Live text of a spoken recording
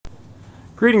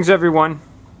Greetings everyone,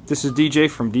 this is DJ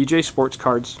from DJ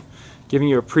Sportscards, giving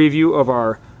you a preview of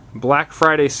our Black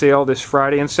Friday sale this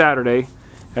Friday and Saturday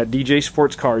at DJ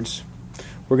Sportscards.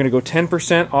 We're going to go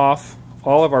 10% off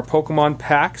all of our Pokemon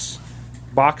packs,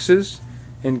 boxes,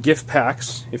 and gift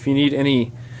packs. If you need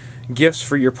any gifts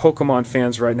for your Pokemon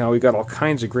fans right now, we've got all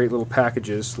kinds of great little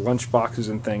packages, lunch boxes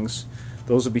and things.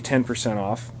 Those will be 10%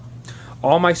 off.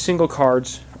 All my single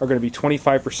cards are going to be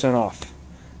 25% off.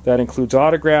 That includes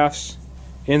autographs,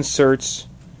 inserts,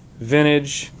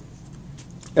 vintage,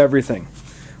 everything.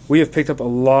 We have picked up a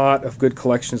lot of good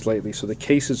collections lately, so the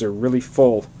cases are really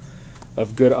full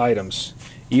of good items.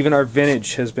 Even our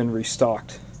vintage has been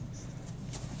restocked.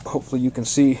 Hopefully you can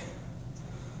see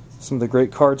some of the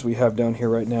great cards we have down here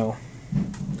right now.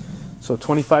 So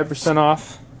 25%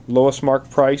 off, lowest mark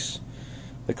price.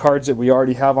 The cards that we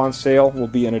already have on sale will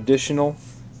be an additional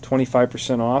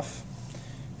 25% off.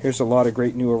 Here's a lot of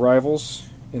great new arrivals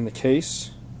in the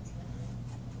case.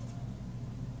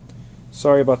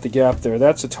 Sorry about the gap there.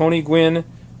 That's a Tony Gwynn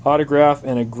autograph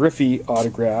and a Griffey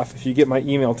autograph. If you get my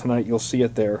email tonight, you'll see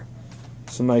it there.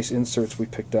 Some nice inserts we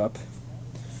picked up.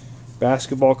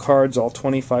 Basketball cards, all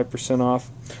 25% off.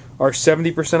 Our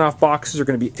 70% off boxes are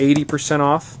going to be 80%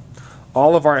 off.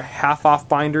 All of our half off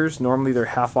binders, normally they're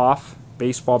half off.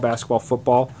 Baseball, basketball,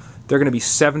 football, they're going to be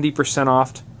 70%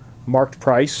 off marked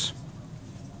price.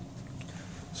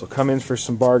 So come in for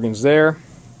some bargains there.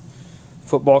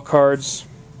 Football cards,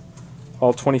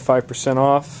 all 25%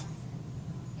 off.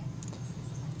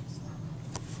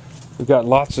 We've got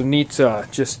lots of neat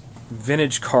just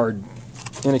vintage card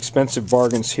inexpensive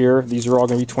bargains here. These are all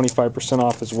going to be 25%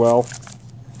 off as well.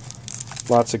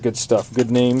 Lots of good stuff,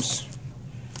 good names,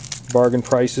 bargain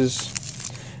prices.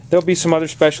 There'll be some other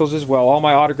specials as well. All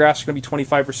my autographs are going to be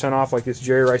 25% off, like this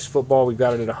Jerry Rice football. We've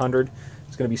got it at 100.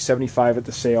 It's going to be 75 at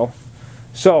the sale.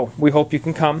 So we hope you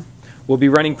can come. We'll be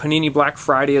running Panini Black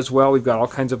Friday as well. We've got all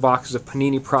kinds of boxes of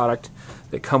Panini product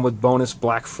that come with bonus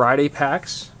Black Friday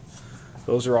packs.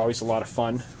 Those are always a lot of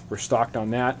fun. We're stocked on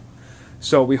that.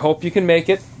 So we hope you can make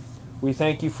it. We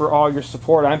thank you for all your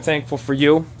support. I'm thankful for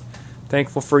you.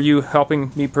 Thankful for you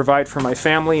helping me provide for my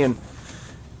family and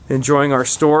enjoying our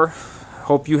store.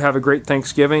 Hope you have a great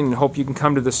Thanksgiving and hope you can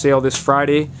come to the sale this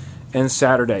Friday and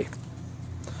Saturday.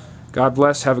 God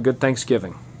bless. Have a good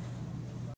Thanksgiving.